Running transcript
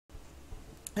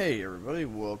Hey everybody,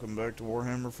 welcome back to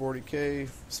Warhammer 40K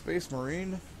Space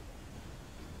Marine.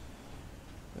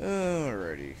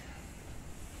 Alrighty.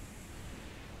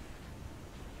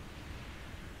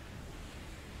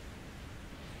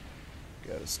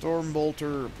 Got a storm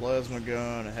bolter, a plasma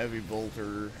gun, a heavy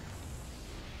bolter.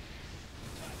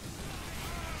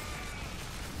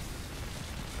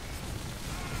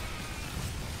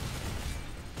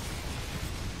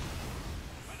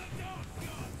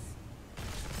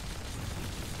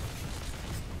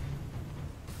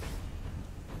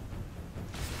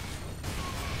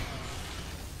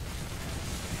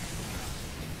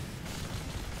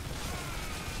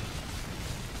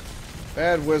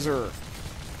 Bad Wizard.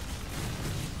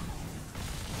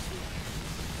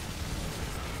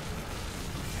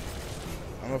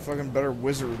 I'm a fucking better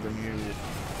wizard than you.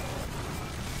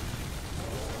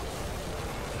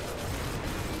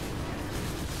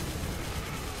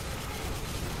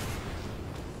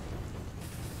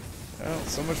 Well,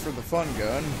 so much for the fun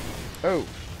gun. Oh,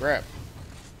 crap.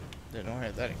 Didn't know I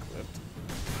had that equipped.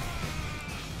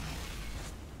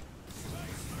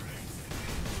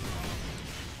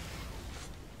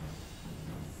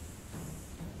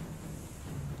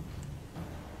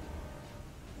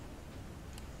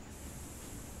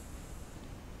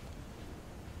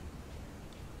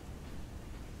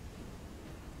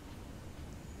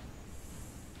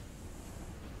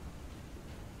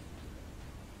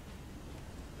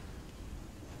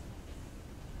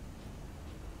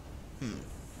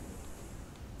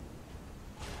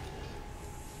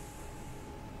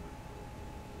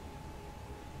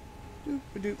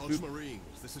 Marines,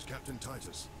 this is Captain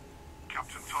Titus.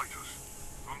 Captain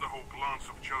Titus, the Underhold glance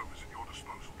of Joe is at your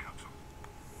disposal, Captain.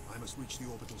 I must reach the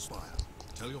orbital spire.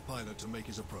 Tell your pilot to make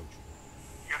his approach.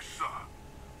 Yes, sir.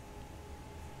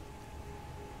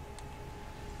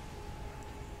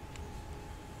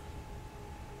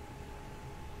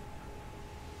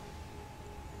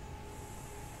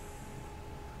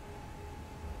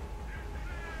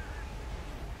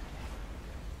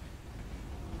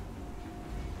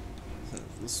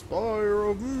 The Spire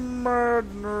of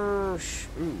Madness.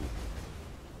 Ooh.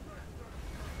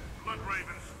 Blood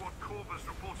Raven Squad Corvus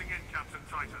reporting in, Captain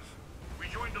Titus. We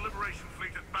joined the Liberation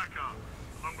Fleet at Bakar,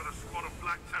 along with a squad of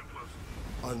Black Templars.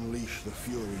 Unleash the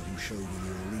fury you showed in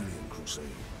your Aurelian crusade,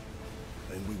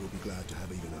 and we will be glad to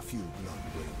have even a few Blood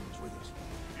Ravens with us.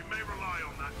 You may rely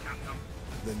on that, Captain.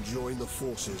 Then join the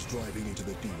forces driving into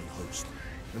the demon host,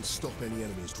 and stop any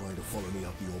enemies trying to follow me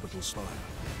up the orbital spire.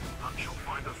 That shall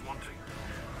find us wanting.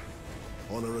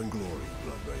 Honor and glory,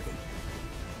 Blood Raven.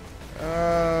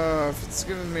 If it's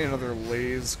giving me another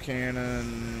laser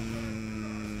cannon,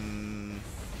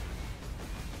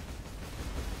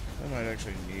 I might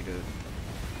actually need it.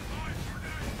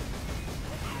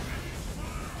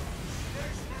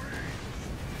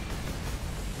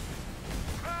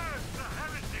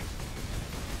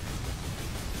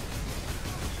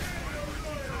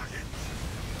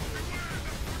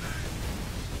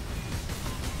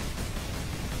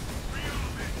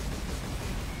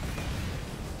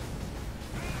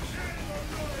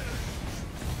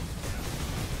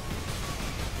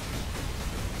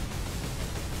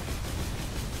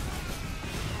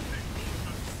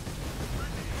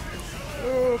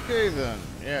 Okay then,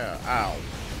 yeah, ow.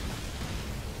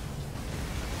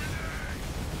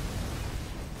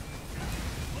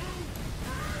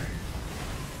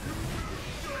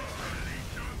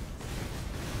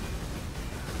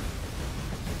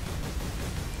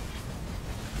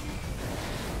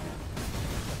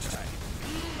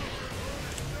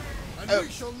 And we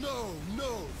shall know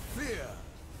no fear.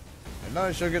 And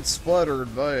I shall get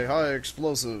splattered by high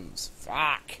explosives.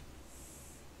 Fuck.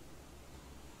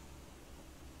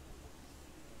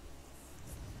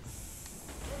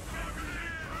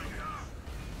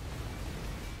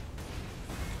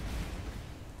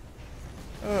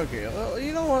 Okay, well,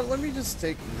 you know what? Let me just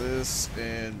take this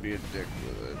and be a dick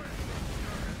with it.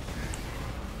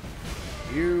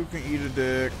 You can eat a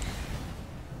dick.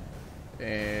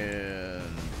 And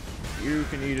you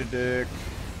can eat a dick.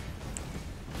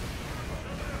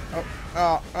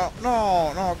 Oh,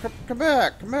 no, come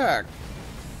back, come back.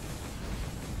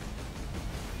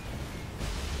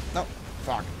 No,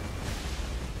 fuck.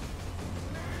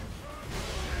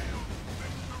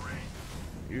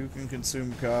 You can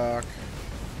consume cock.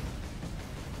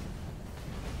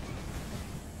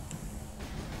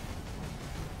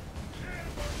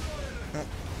 Oh.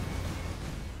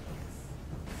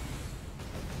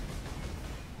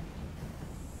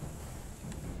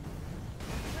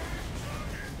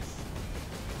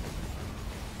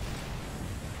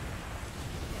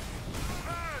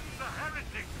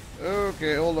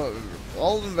 Okay, hold up.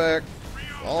 Hold him back.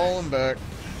 Hold him back.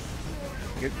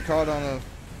 Get caught on a...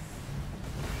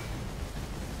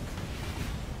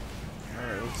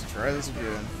 Alright, let's try this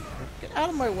again. Get out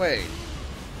of my way!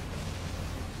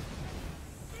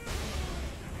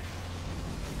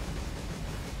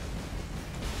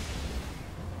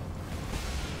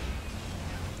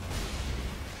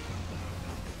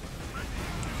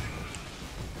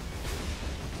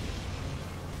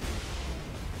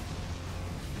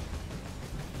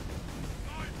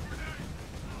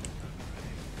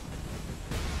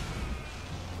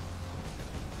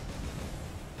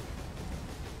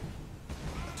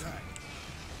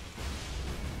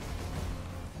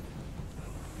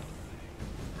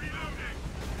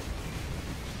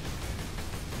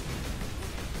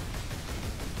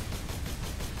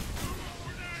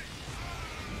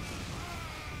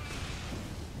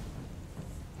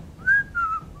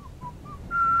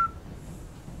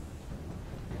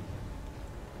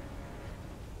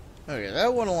 Okay,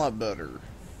 that went a lot better.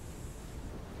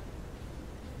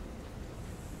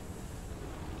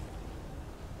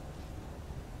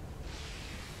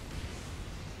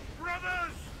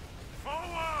 Brothers,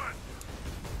 forward!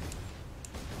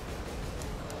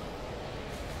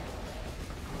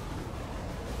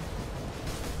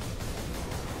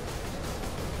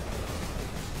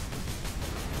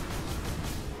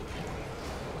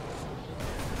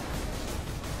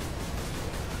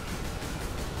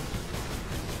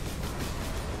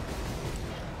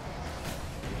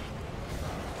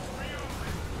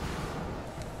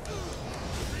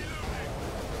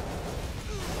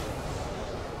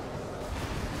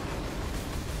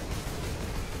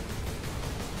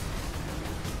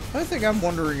 The thing I'm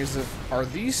wondering is if, are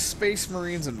these Space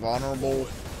Marines invulnerable?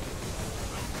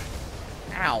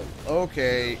 Ow.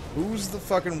 Okay. Who's the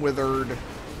fucking withered?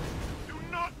 Do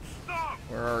not stop!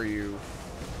 Where are you?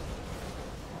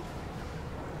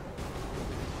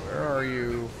 Where are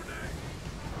you?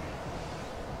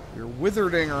 You're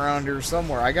witherding around here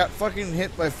somewhere. I got fucking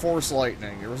hit by force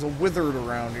lightning. There was a withered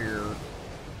around here.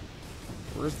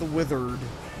 Where's the withered?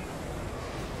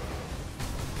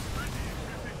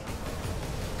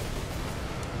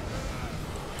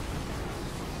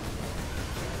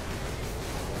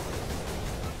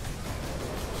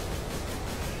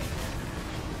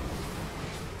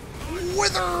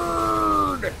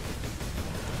 Withered!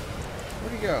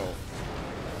 Where'd he go?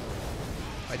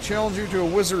 I challenge you to a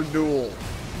wizard duel.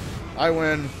 I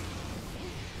win.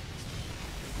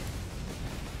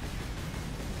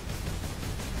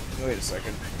 Wait a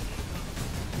second.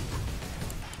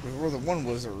 We're the one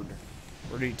wizard.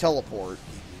 Where did he teleport?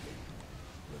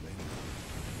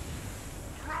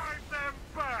 Drive them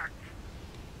back!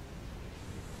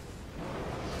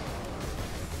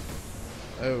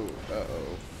 Oh,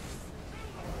 uh-oh.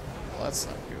 Well, that's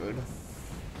not good.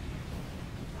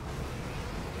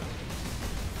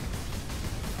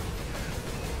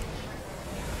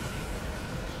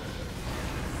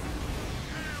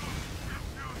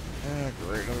 Ah,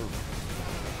 great.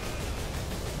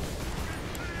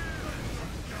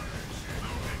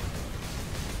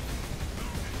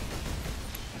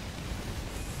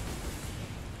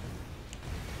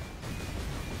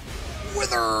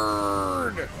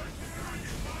 Withered!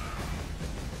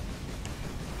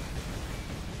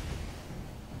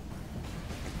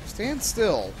 Stand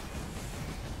still.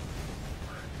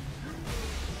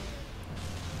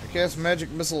 I cast magic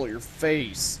missile at your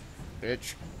face,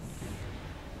 bitch.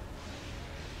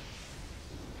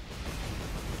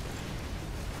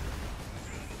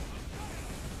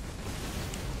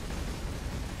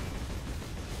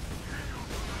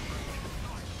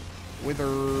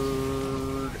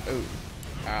 Withered. Oh.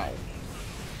 Ow.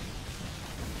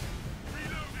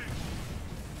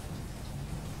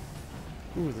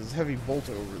 Ooh, there's a heavy bolt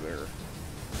over there.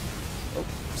 Oh,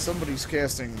 somebody's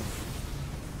casting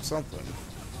something.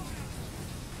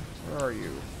 Where are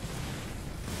you?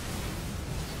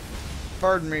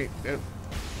 Pardon me.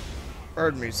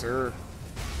 Pardon me, sir.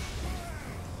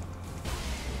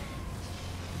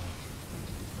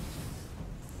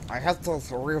 I have to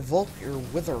revoke your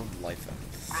withered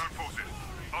license. Ground forces,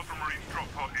 Ultramarines drop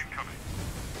pod incoming.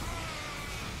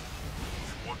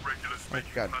 Squad regulars Oh,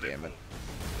 making God planet damn it. fall.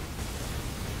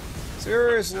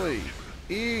 Seriously.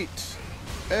 Eat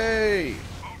a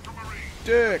Ultramarines,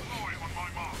 dick. deploy on my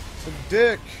mark. It's a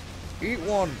dick. Eat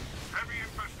one. Heavy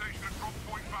infestation at drop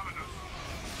point Validus.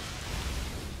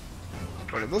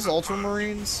 Wait, are those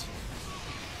Ultramarines?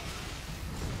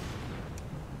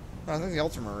 I think the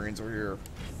Ultramarines were here.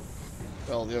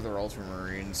 Well, the other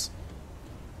Ultramarines.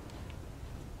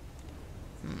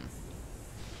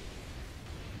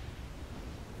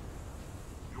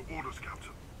 Your orders,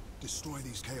 Captain. Destroy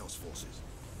these Chaos forces.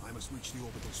 I must reach the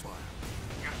orbital spire.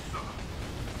 Yes, sir.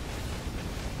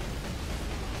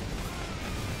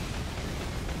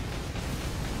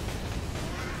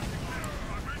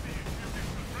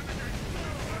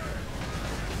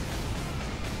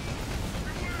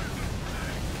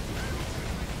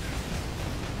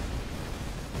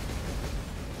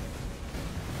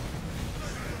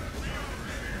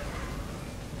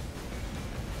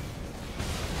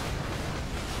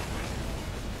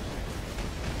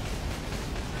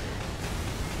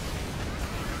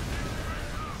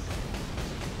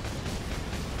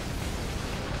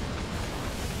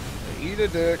 Eat a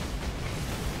dick.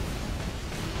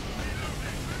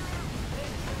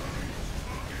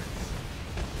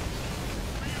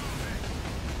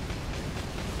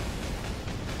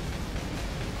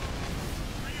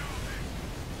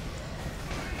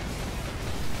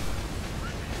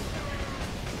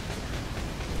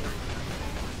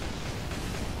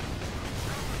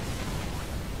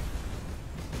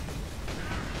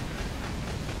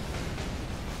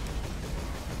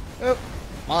 Yep,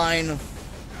 mine.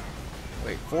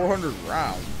 Wait, 400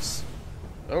 rounds.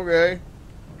 Okay.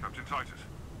 Captain Titus,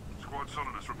 Squad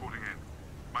Solonus reporting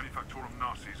in. Manufactorum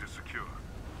Narcis is secure.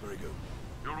 Very good.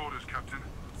 Your orders, Captain.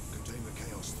 Contain the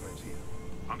chaos threat here.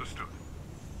 Understood.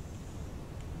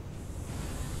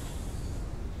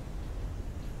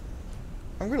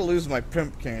 I'm gonna lose my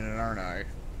pimp cannon, aren't I?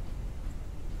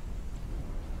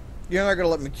 You're not gonna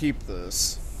let me keep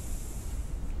this.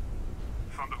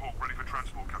 Thunderhawk ready for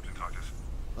transport, Captain Titus.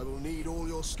 I will need all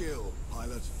your skill,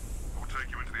 pilot. We'll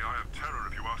take you into the Eye of Terror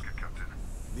if you ask it, Captain.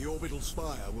 The orbital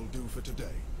spire will do for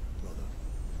today, brother.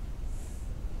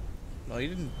 No, you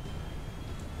didn't.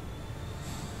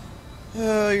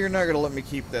 You're not gonna let me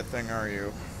keep that thing, are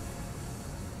you?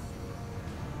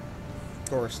 Of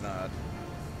course not.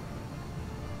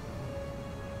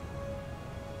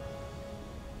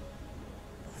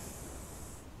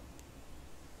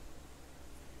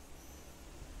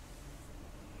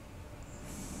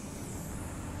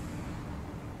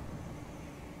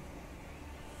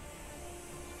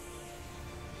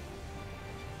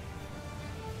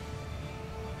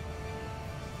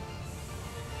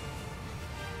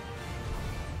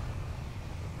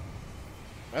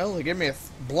 Well, they gave me a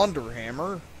blunder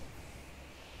hammer.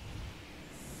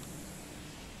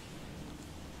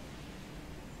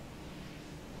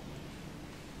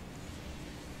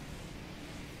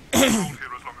 I'll hold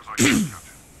here as long as I can,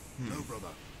 Captain. No, brother.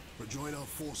 Rejoin our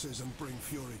forces and bring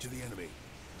fury to the enemy.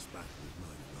 This battle is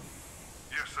mine alone.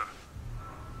 Yes, sir.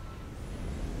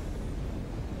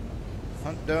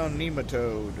 Hunt down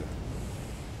nematode.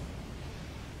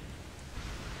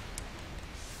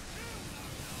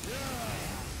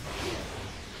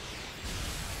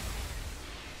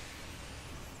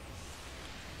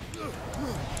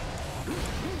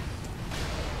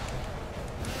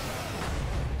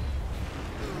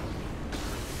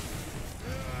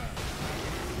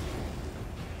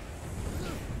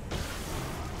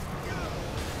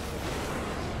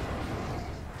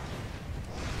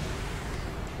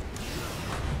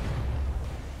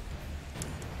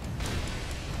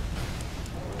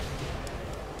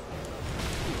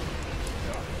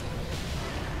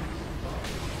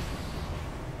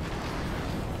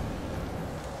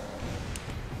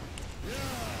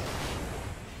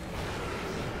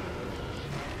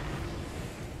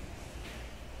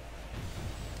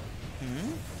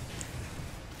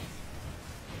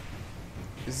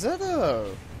 Is that a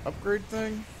upgrade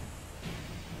thing?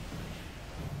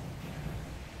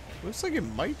 Looks like it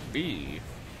might be.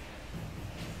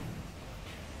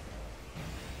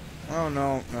 Oh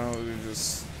no, they're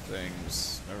just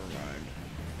things. Never mind.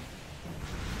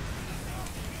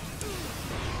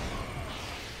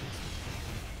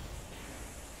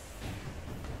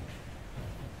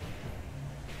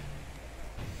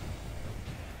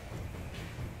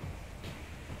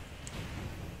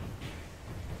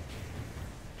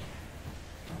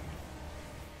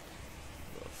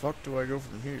 Fuck do I go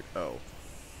from here? Oh.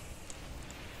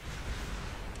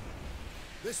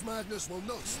 This madness will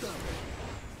not stop me,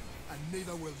 and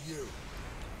neither will you.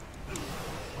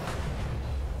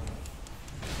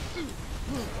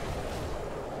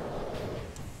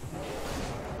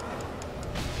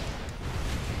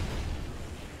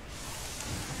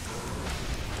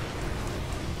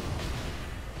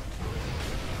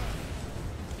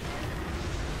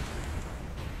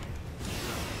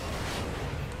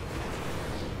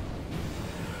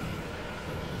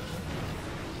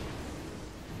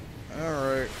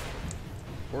 Alright.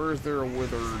 Where is there a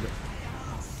withered?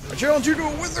 I challenge you to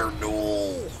a withered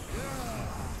duel!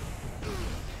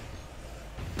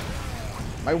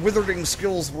 My withering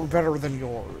skills were better than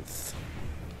yours.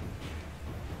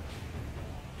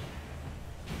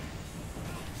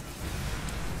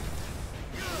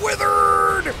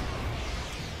 Withered!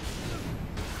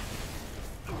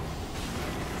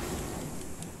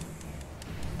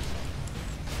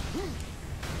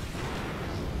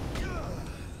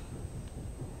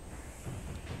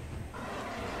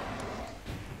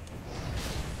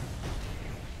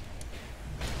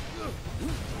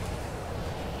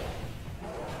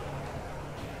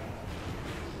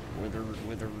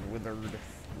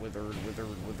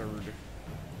 Withered.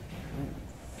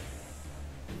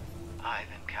 I've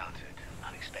encountered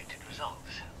unexpected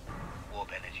results.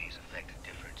 warp energies affect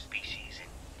different species in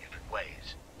different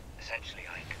ways. Essentially,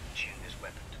 I can tune this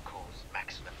weapon to cause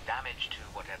maximum damage to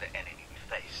whatever enemy we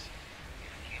face.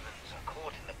 If humans are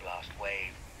caught in the blast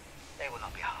wave, they will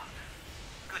not be harmed.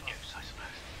 Good news, I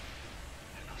suppose.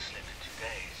 If they'll slip in 2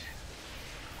 days.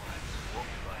 The more the warp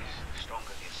device, the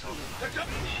stronger the assault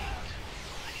shield.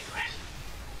 I need rest.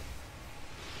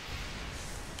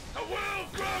 The world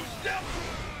grows down!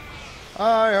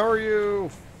 Hi, how are you?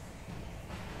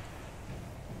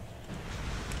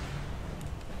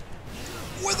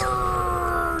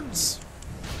 Wizards!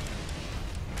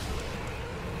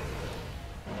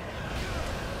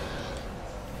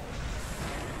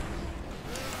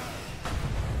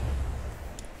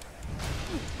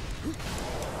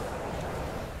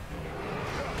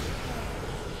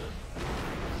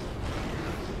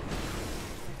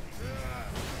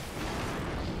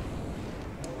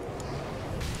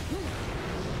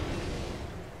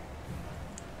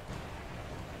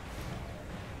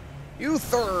 You,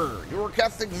 Thur! You were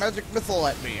casting magic missile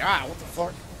at me. Ah, what the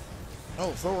fuck?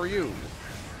 Oh, so are you.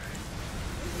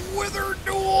 Wither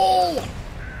duel!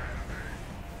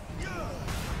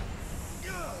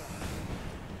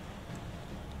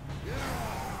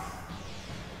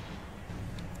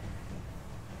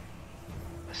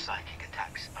 The psychic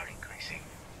attacks are increasing.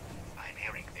 I'm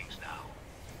hearing things now.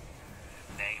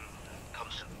 Name,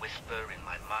 constant whisper in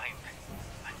my mind.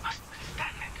 I must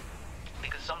withstand it.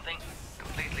 Because something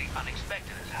completely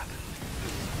unexpected has happened.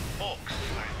 Orcs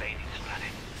are invading this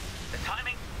planet. The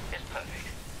timing is perfect.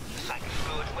 The psychic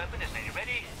scourge weapon is nearly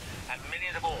ready, and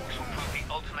millions of orcs will prove the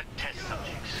ultimate test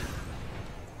subjects.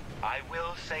 I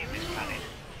will save this planet.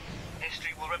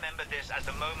 History will remember this as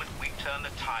the moment we turn the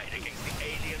tide against the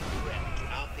alien threat to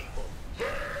our people.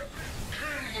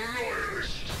 Kill the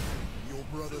loyalist! Your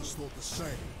brothers thought the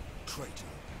same, traitor.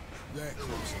 Their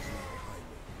corpses lie behind me.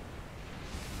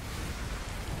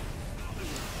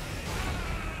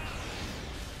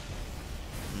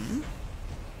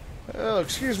 Oh,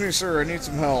 excuse me, sir. I need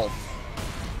some help.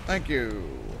 Thank you.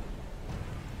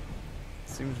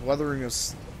 Seems weathering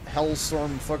this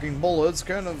hellstorm fucking bullets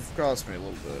kind of cost me a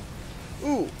little bit.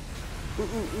 Ooh. Ooh,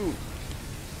 ooh, ooh.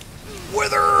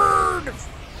 Withered!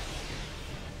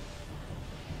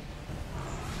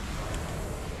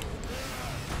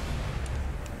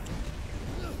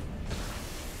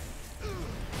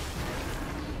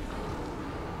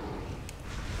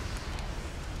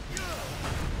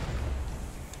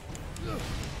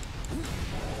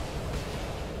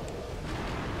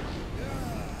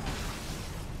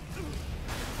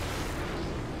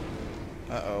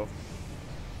 Uh-oh.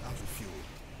 Out of fuel.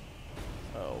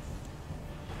 Oh.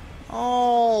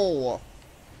 Oh!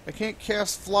 I can't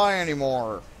cast fly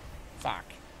anymore. Fuck.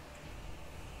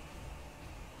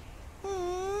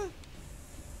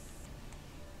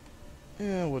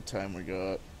 Yeah, what time we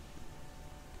got?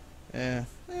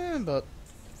 About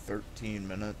 13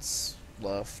 minutes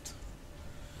left.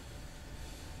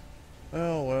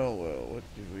 Well, well, well, what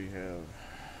do we have?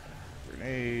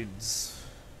 Grenades.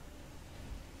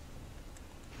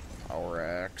 Power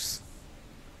axe.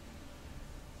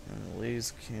 And a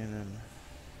laser cannon.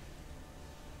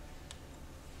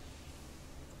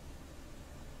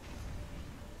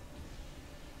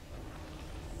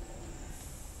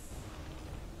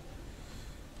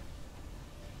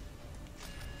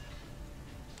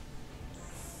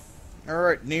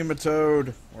 Alright,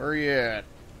 Nematode, where are you at?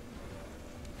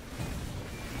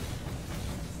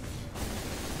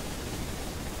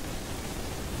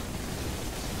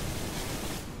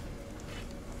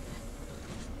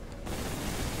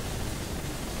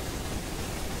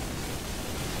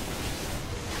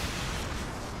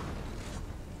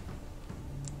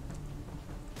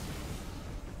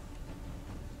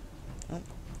 Oh,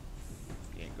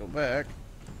 can't go back.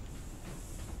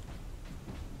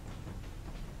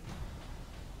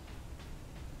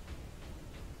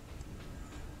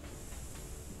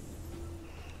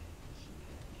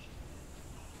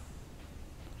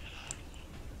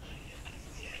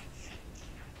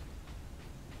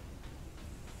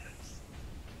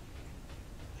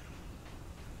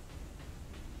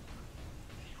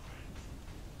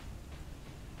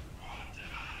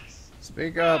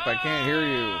 Speak up, I can't hear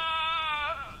you.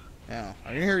 Yeah, I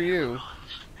can hear you.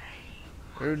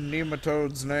 In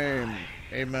Nematode's name,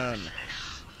 amen.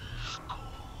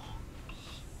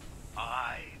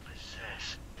 I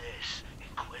possess this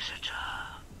Inquisitor.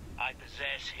 I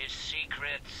possess his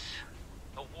secrets.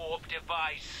 The warp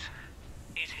device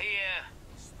is here.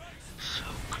 So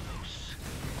close.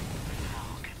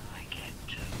 How can I get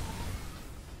to?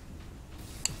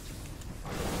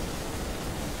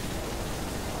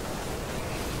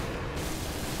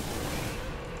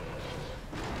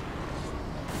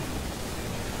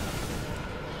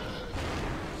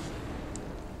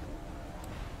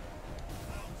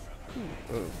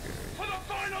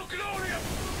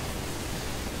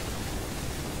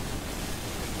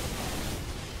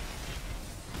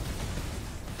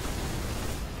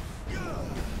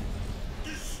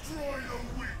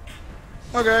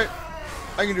 Okay,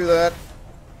 I can do that.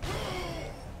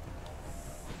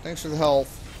 Thanks for the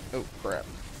health. Oh, crap.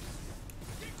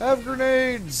 Have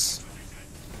grenades!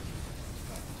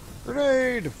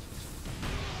 Grenade!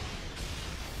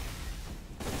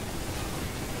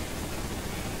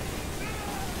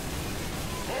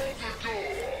 Hold the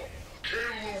door! Kill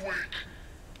the weak!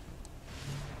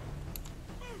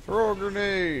 Throw a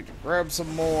grenade! Grab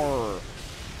some more!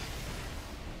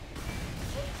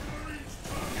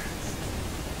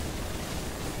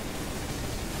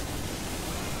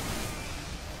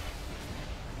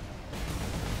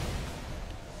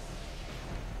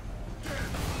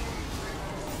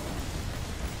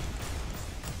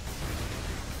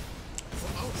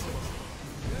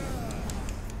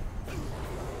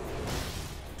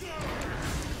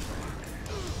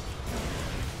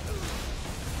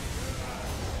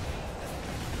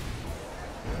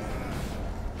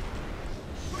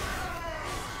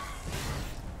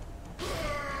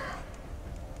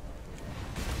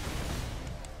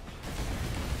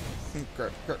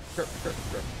 Crap, crap, crap, crap,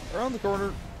 crap. Around the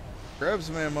corner. Grab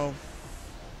some ammo.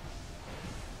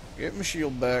 Get my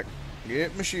shield back.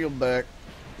 Get my shield back.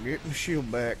 Get my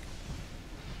shield back.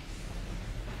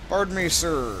 Pardon me,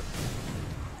 sir.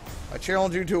 I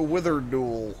challenge you to a withered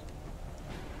duel.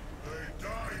 They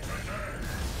die today!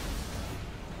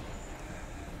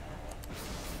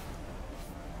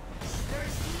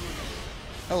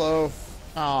 Hello.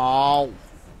 Oh.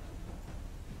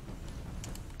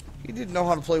 He didn't know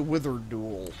how to play withered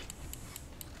duel.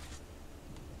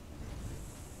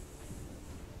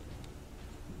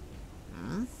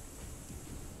 Hmm?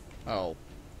 Oh.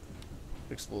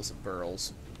 Explosive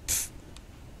barrels.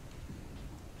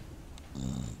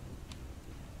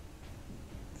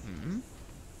 Hmm?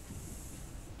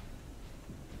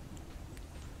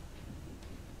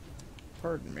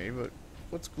 Pardon me, but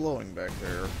what's glowing back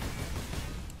there?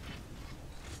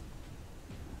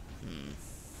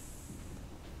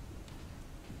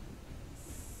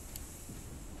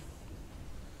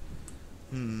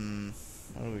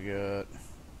 What do we got?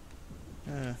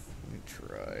 Let me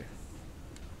try.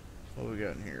 What do we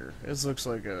got in here? This looks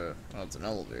like a... oh, it's an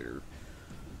elevator.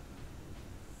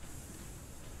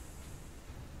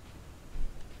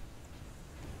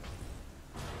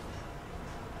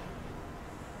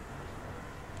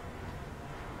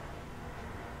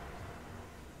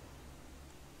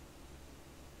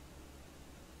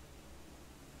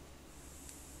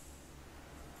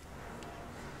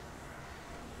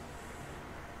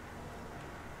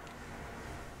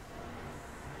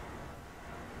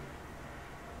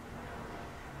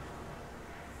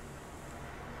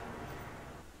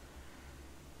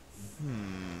 There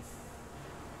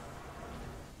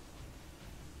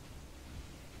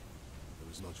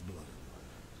is much blood in my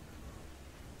hands.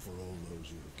 For all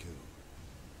those you have killed.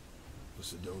 For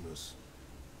Sidonus,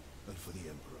 and for the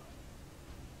Emperor.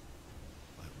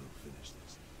 I will finish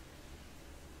this.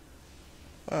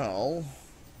 Well...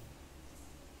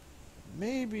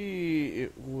 maybe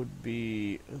it would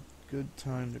be a good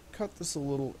time to cut this a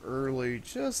little early,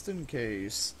 just in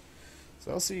case.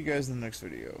 So I'll see you guys in the next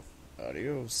video.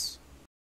 Adios.